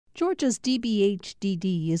Georgia's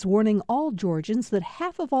DBHDD is warning all Georgians that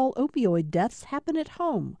half of all opioid deaths happen at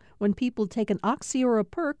home when people take an Oxy or a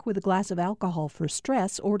Perk with a glass of alcohol for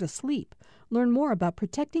stress or to sleep. Learn more about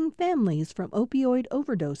protecting families from opioid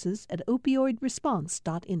overdoses at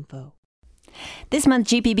opioidresponse.info. This month,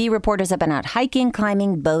 GPB reporters have been out hiking,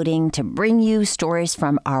 climbing, boating to bring you stories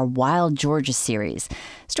from our Wild Georgia series.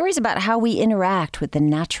 Stories about how we interact with the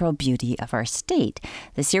natural beauty of our state.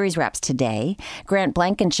 The series wraps today. Grant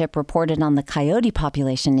Blankenship reported on the coyote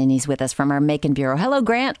population, and he's with us from our Macon Bureau. Hello,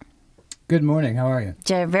 Grant. Good morning. How are you?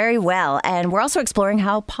 Very well. And we're also exploring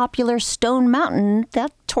how popular Stone Mountain,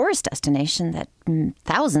 that tourist destination that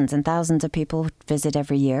thousands and thousands of people visit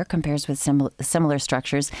every year, compares with similar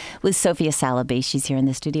structures, with Sophia Salaby. She's here in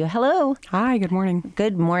the studio. Hello. Hi, good morning.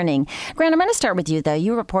 Good morning. Grant, I'm going to start with you, though.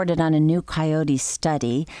 You reported on a new coyote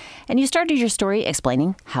study, and you started your story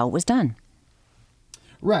explaining how it was done.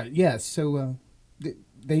 Right, yes. So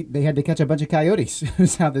they had to catch a bunch of coyotes.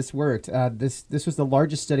 Is how this worked. This was the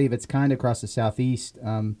largest study of its kind across the Southeast.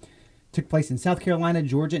 Took place in South Carolina,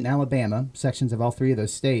 Georgia, and Alabama, sections of all three of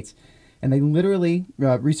those states. And they literally,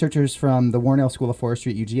 researchers from the Warnell School of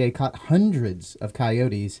Forestry at UGA caught hundreds of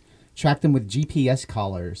coyotes, tracked them with GPS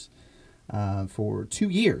collars for 2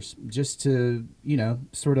 years, just to,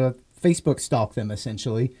 sort of Facebook stalk them,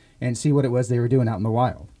 essentially, and see what it was they were doing out in the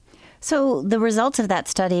wild. So the results of that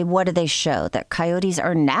study, what do they show? That coyotes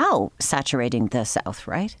are now saturating the South,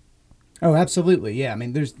 right? Oh, absolutely. Yeah. I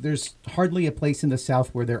mean, there's hardly a place in the South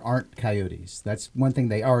where there aren't coyotes. That's one thing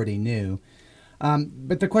they already knew.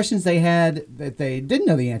 But the questions they had that they didn't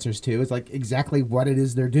know the answers to is like exactly what it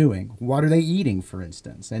is they're doing. What are they eating, for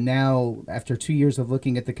instance? And now, after 2 years of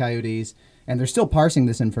looking at the coyotes, and they're still parsing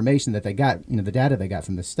this information that they got, the data they got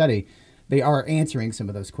from the study, they are answering some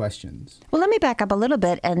of those questions. Well, let me back up a little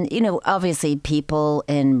bit. And, obviously people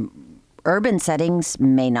in urban settings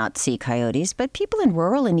may not see coyotes, but people in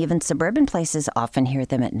rural and even suburban places often hear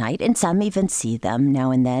them at night, and some even see them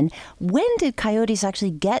now and then. When did coyotes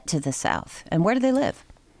actually get to the South, and where do they live?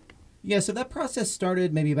 Yeah, so that process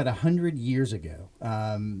started maybe about 100 years ago.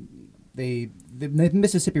 The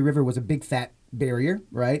Mississippi River was a big fat barrier,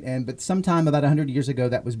 right? But sometime about 100 years ago,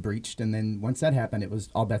 that was breached. And then once that happened, it was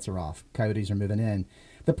all bets are off. Coyotes are moving in.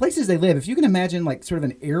 The places they live, if you can imagine like sort of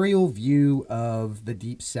an aerial view of the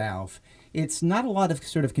Deep South, it's not a lot of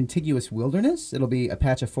sort of contiguous wilderness. It'll be a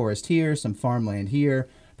patch of forest here, some farmland here,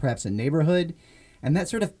 perhaps a neighborhood. And that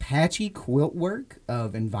sort of patchy quilt work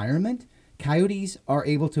of environment, coyotes are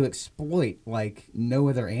able to exploit like no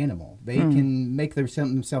other animal. They can make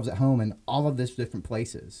themselves at home in all of these different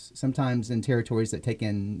places, sometimes in territories that take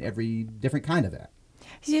in every different kind of that.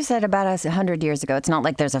 You said about 100 years ago, it's not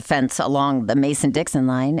like there's a fence along the Mason-Dixon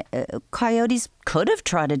line. Coyotes could have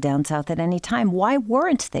trotted down south at any time. Why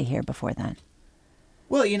weren't they here before then?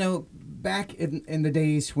 Well, back in the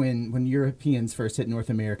days when Europeans first hit North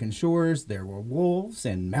American shores, there were wolves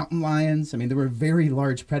and mountain lions. I mean, there were very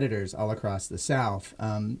large predators all across the South.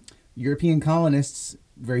 European colonists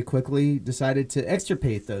very quickly decided to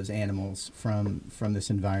extirpate those animals from this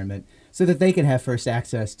environment so that they could have first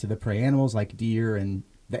access to the prey animals like deer and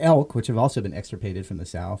the elk, which have also been extirpated from the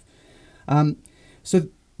South. So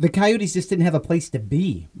the coyotes just didn't have a place to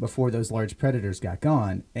be before those large predators got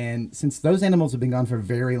gone. And since those animals have been gone for a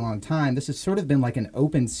very long time, this has sort of been like an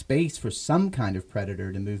open space for some kind of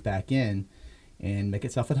predator to move back in and make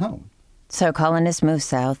itself at home. So colonists moved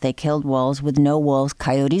south. They killed wolves. With no wolves,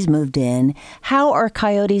 coyotes moved in. How are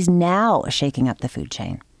coyotes now shaking up the food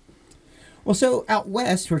chain? Well, so out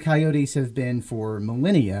west, where coyotes have been for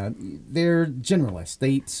millennia, they're generalists. They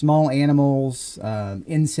eat small animals,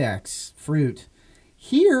 insects, fruit.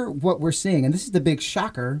 Here, what we're seeing, and this is the big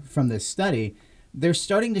shocker from this study, they're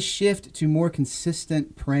starting to shift to more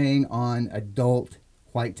consistent preying on adult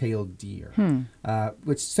white-tailed deer.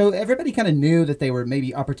 So everybody kind of knew that they were maybe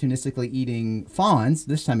opportunistically eating fawns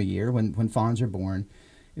this time of year when fawns are born.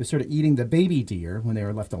 It was sort of eating the baby deer when they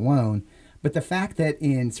were left alone. But the fact that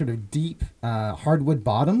in sort of deep hardwood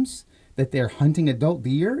bottoms that they're hunting adult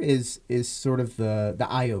deer is sort of the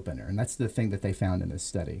eye-opener. And that's the thing that they found in this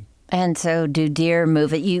study. And so do deer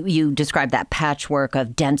move? You described that patchwork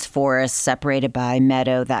of dense forests separated by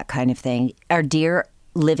meadow, that kind of thing. Are deer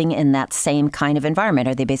living in that same kind of environment?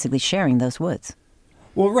 Are they basically sharing those woods?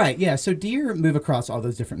 Well, right, yeah. So deer move across all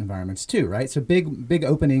those different environments too, right? So big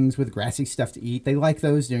openings with grassy stuff to eat. They like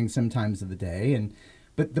those during some times of the day.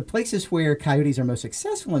 But the places where coyotes are most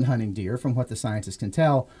successful in hunting deer, from what the scientists can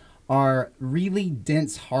tell, are really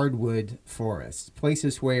dense hardwood forests.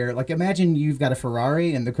 Places where, like, imagine you've got a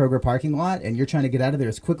Ferrari in the Kroger parking lot and you're trying to get out of there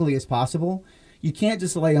as quickly as possible. you can't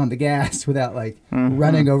just lay on the gas without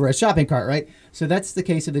running over a shopping cart, right? So that's the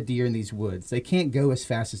case of the deer in these woods. They can't go as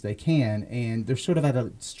fast as they can, and they're sort of at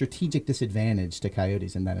a strategic disadvantage to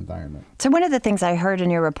coyotes in that environment. So one of the things I heard in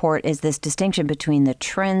your report is this distinction between the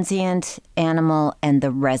transient animal and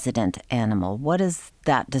the resident animal. What does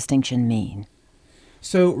that distinction mean?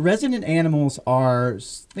 So resident animals are,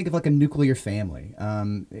 think of like a nuclear family.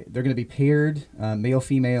 They're going to be paired, male,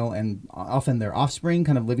 female, and often their offspring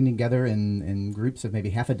kind of living together in groups of maybe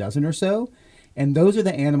half a dozen or so. And those are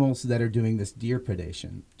the animals that are doing this deer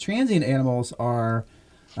predation. Transient animals are,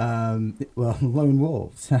 lone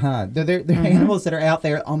wolves. They're animals that are out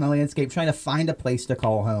there on the landscape trying to find a place to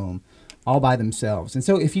call home all by themselves. And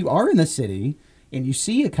so if you are in the city and you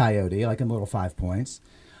see a coyote, like in Little Five Points,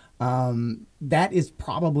 that is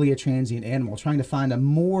probably a transient animal trying to find a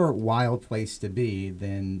more wild place to be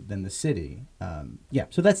than the city.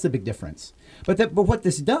 So that's the big difference. But what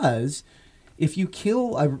this does, if you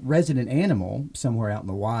kill a resident animal somewhere out in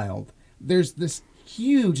the wild, there's this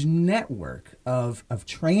huge network of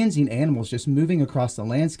transient animals just moving across the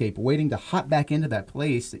landscape, waiting to hop back into that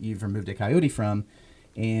place that you've removed a coyote from,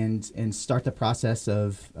 and start the process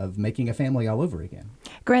of making a family all over again.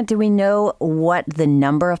 Grant, do we know what the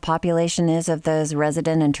number of population is of those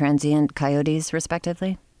resident and transient coyotes,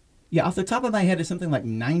 respectively? Yeah, off the top of my head, it's something like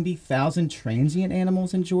 90,000 transient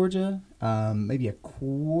animals in Georgia, maybe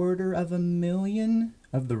 250,000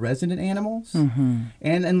 of the resident animals,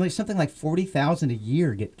 and something like 40,000 a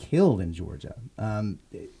year get killed in Georgia.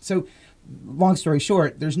 So long story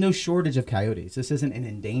short, there's no shortage of coyotes. This isn't an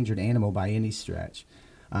endangered animal by any stretch.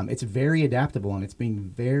 It's very adaptable, and it's being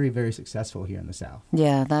very, very successful here in the South.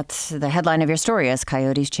 Yeah, that's the headline of your story. As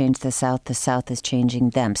coyotes change the South is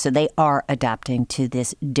changing them. So they are adapting to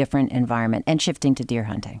this different environment and shifting to deer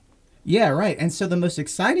hunting. Yeah, right. And so the most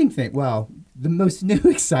exciting thing, the most new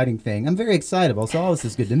exciting thing, I'm very excitable, so all this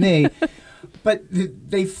is good to me. But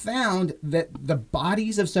they found that the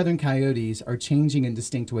bodies of southern coyotes are changing in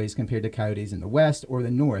distinct ways compared to coyotes in the West or the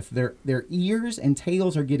North. Their ears and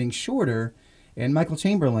tails are getting shorter. And Michael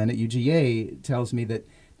Chamberlain at UGA tells me that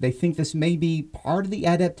they think this may be part of the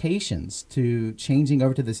adaptations to changing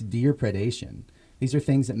over to this deer predation. These are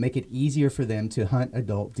things that make it easier for them to hunt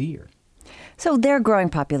adult deer. So their growing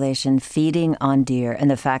population feeding on deer and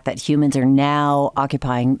the fact that humans are now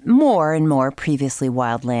occupying more and more previously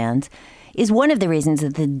wild lands is one of the reasons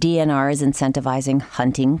that the DNR is incentivizing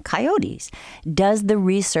hunting coyotes. Does the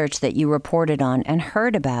research that you reported on and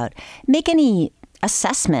heard about make any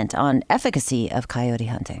assessment on efficacy of coyote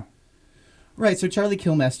hunting? Right. So Charlie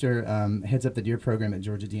Kilmester heads up the deer program at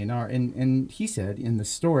Georgia DNR, and he said in the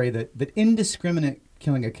story that indiscriminate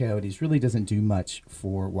killing of coyotes really doesn't do much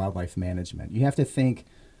for wildlife management. You have to think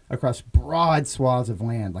across broad swaths of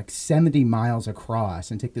land, like 70 miles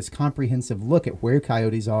across, and take this comprehensive look at where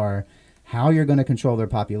coyotes are, how you're going to control their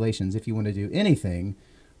populations if you want to do anything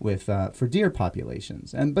with for deer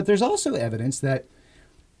populations. But there's also evidence that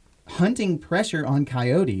hunting pressure on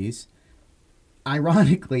coyotes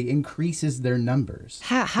ironically increases their numbers.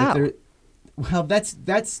 How? Well,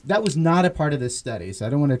 that was not a part of this study, so I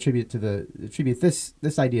don't want to attribute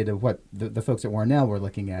this idea to what the folks at Warnell were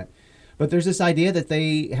looking at. But there's this idea that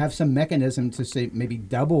they have some mechanism to say maybe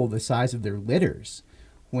double the size of their litters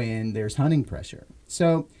when there's hunting pressure.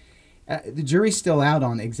 So the jury's still out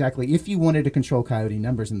on exactly, if you wanted to control coyote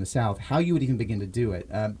numbers in the South, how you would even begin to do it.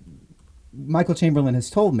 Michael Chamberlain has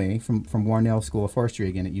told me from Warnell School of Forestry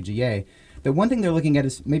again at UGA that one thing they're looking at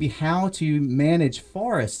is maybe how to manage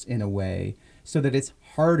forests in a way so that it's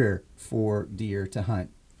harder for deer to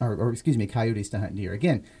hunt, coyotes to hunt deer.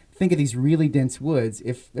 Again, think of these really dense woods.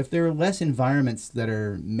 If there are less environments that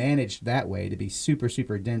are managed that way to be super,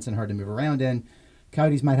 super dense and hard to move around in,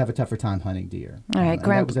 coyotes might have a tougher time hunting deer. All right,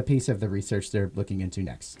 Grant. That was a piece of the research they're looking into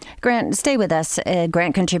next. Grant, stay with us.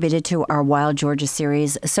 Grant contributed to our Wild Georgia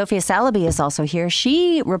series. Sophia Salaby is also here.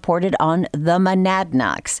 She reported on the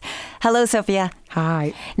Monadnocks. Hello, Sophia.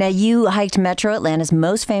 Hi. Now, you hiked Metro Atlanta's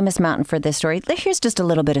most famous mountain for this story. Here's just a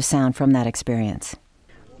little bit of sound from that experience.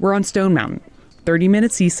 We're on Stone Mountain, 30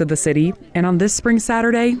 minutes east of the city, and on this spring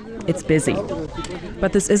Saturday, it's busy.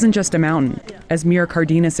 But this isn't just a mountain. As Mira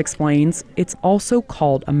Cardenas explains, it's also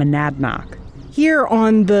called a monadnock. Here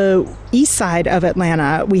on the east side of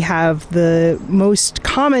Atlanta, we have the most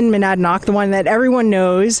common monadnock, the one that everyone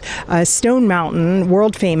knows, Stone Mountain,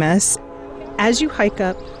 world famous. As you hike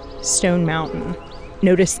up Stone Mountain,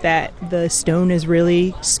 notice that the stone is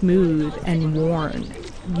really smooth and worn.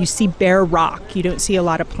 You see bare rock. You don't see a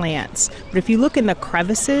lot of plants. But if you look in the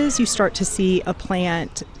crevices, you start to see a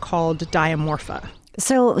plant called Diamorpha.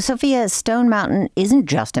 So, Sophia, Stone Mountain isn't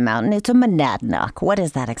just a mountain, it's a monadnock. What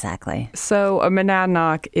is that exactly? So a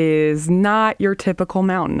monadnock is not your typical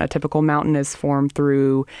mountain. A typical mountain is formed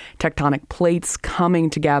through tectonic plates coming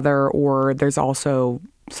together, or there's also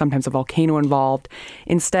sometimes a volcano involved.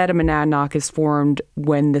 Instead, a monadnock is formed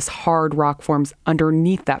when this hard rock forms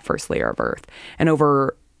underneath that first layer of Earth. And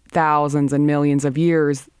over thousands and millions of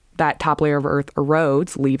years, that top layer of Earth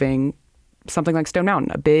erodes, leaving something like Stone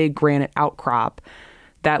Mountain, a big granite outcrop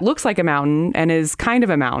that looks like a mountain and is kind of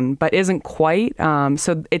a mountain, but isn't quite.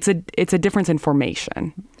 So it's a difference in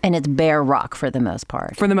formation. And it's bare rock for the most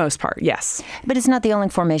part. For the most part, yes. But it's not the only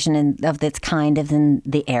formation of its kind in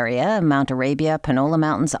the area. Mount Arabia, Panola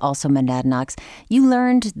Mountains, also monadnocks. You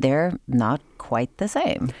learned they're not quite the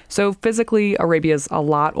same. So physically, Arabia's a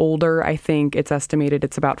lot older. I think it's estimated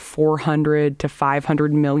it's about 400 to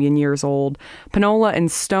 500 million years old. Panola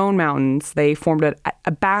and Stone Mountains, they formed at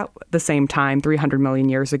about the same time, 300 million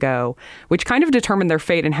years ago, which kind of determined their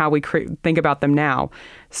fate and how we think about them now.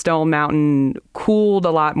 Stone Mountain cooled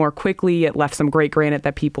a lot more quickly. It left some great granite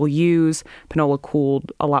that people use. Panola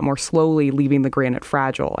cooled a lot more slowly, leaving the granite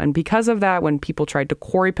fragile. And because of that, when people tried to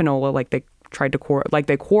quarry Panola, like they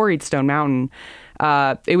quarried Stone Mountain,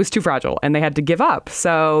 it was too fragile and they had to give up.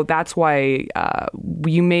 So that's why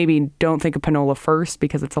you maybe don't think of Panola first,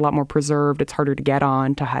 because it's a lot more preserved. It's harder to get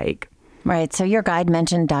on, to hike. Right. So your guide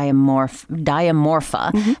mentioned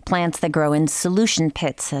diamorpha, plants that grow in solution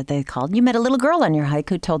pits, they called. You met a little girl on your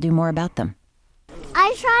hike who told you more about them.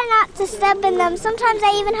 I try not to step in them. Sometimes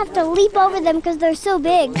I even have to leap over them because they're so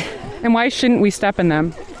big. And why shouldn't we step in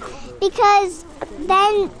them? Because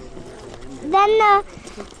then the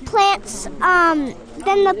plants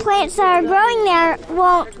that are growing there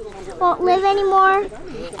won't live anymore,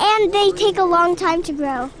 and they take a long time to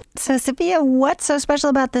grow. So, Sophia, what's so special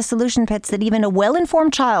about the solution pits that even a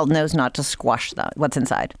well-informed child knows not to squash what's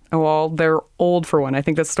inside? Well, they're old for one. I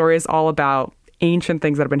think this story is all about ancient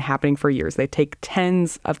things that have been happening for years. They take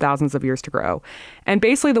tens of thousands of years to grow. And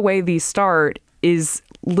basically the way these start is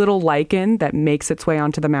little lichen that makes its way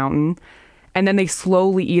onto the mountain. And then they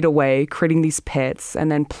slowly eat away, creating these pits.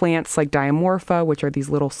 And then plants like Diamorpha, which are these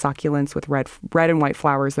little succulents with red and white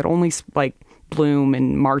flowers that only bloom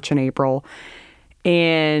in March and April.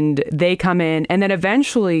 And they come in. And then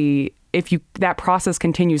eventually, that process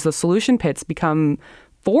continues, the solution pits become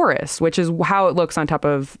forests, which is how it looks on top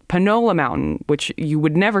of Panola Mountain, which you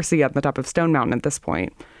would never see on the top of Stone Mountain at this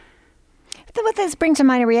point. What this brings to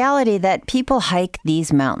mind a reality that people hike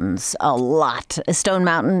these mountains a lot. Stone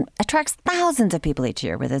Mountain attracts thousands of people each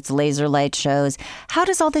year with its laser light shows. How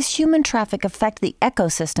does all this human traffic affect the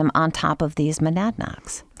ecosystem on top of these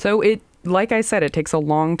monadnocks? So like I said, it takes a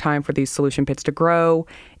long time for these solution pits to grow.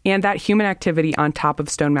 And that human activity on top of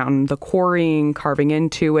Stone Mountain, the quarrying, carving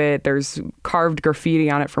into it, there's carved graffiti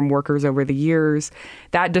on it from workers over the years.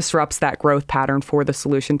 That disrupts that growth pattern for the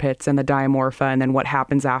solution pits and the Diamorpha and then what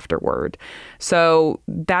happens afterward. So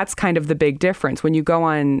that's kind of the big difference. When you go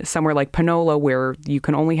on somewhere like Panola, where you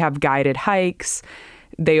can only have guided hikes,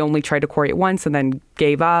 they only tried to quarry it once and then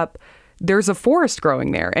gave up. There's a forest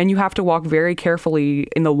growing there, and you have to walk very carefully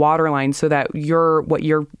in the waterline so that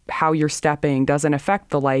how you're stepping doesn't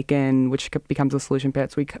affect the lichen, which becomes the solution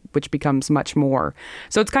pits, which becomes much more.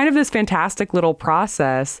 So it's kind of this fantastic little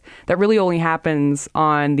process that really only happens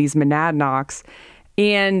on these monadnocks.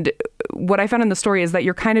 And what I found in the story is that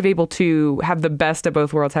you're kind of able to have the best of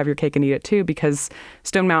both worlds, have your cake and eat it too, because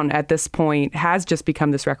Stone Mountain at this point has just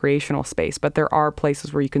become this recreational space. But there are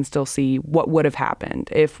places where you can still see what would have happened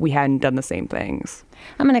if we hadn't done the same things.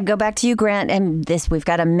 I'm going to go back to you, Grant. And we've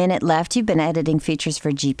got a minute left. You've been editing features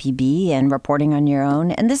for GPB and reporting on your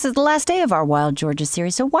own. And this is the last day of our Wild Georgia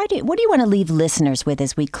series. So what do you want to leave listeners with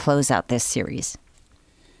as we close out this series?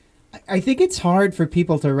 I think it's hard for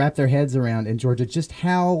people to wrap their heads around in Georgia just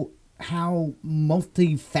how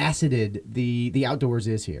multifaceted the outdoors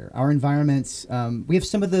is here. Our environments, we have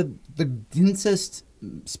some of the densest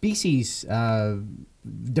species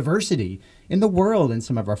diversity in the world in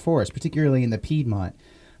some of our forests, particularly in the Piedmont.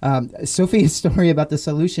 Sophia's story about the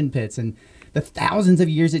solution pits and the thousands of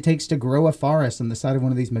years it takes to grow a forest on the side of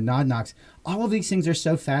one of these monadnocks. All of these things are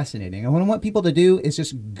so fascinating. And what I want people to do is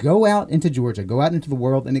just go out into Georgia, go out into the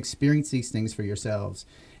world and experience these things for yourselves.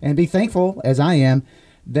 And be thankful, as I am,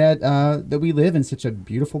 that we live in such a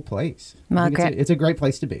beautiful place. Well, it's a great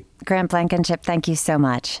place to be. Grant Blankenship, thank you so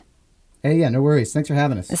much. Hey, yeah, no worries. Thanks for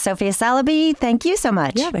having us. Sophia Saliby, thank you so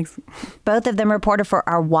much. Yeah, thanks. Both of them reported for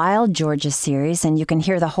our Wild Georgia series, and you can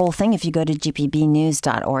hear the whole thing if you go to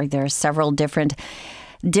gpbnews.org. There are several different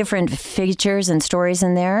features and stories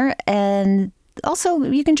in there, and Also,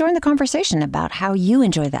 you can join the conversation about how you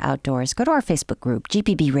enjoy the outdoors. Go to our Facebook group,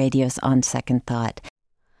 GPB Radio's On Second Thought.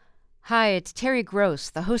 Hi, it's Terry Gross,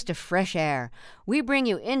 the host of Fresh Air. We bring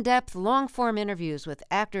you in-depth, long-form interviews with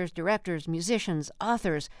actors, directors, musicians,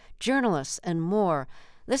 authors, journalists, and more.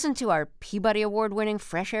 Listen to our Peabody Award-winning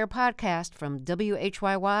Fresh Air podcast from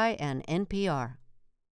WHYY and NPR.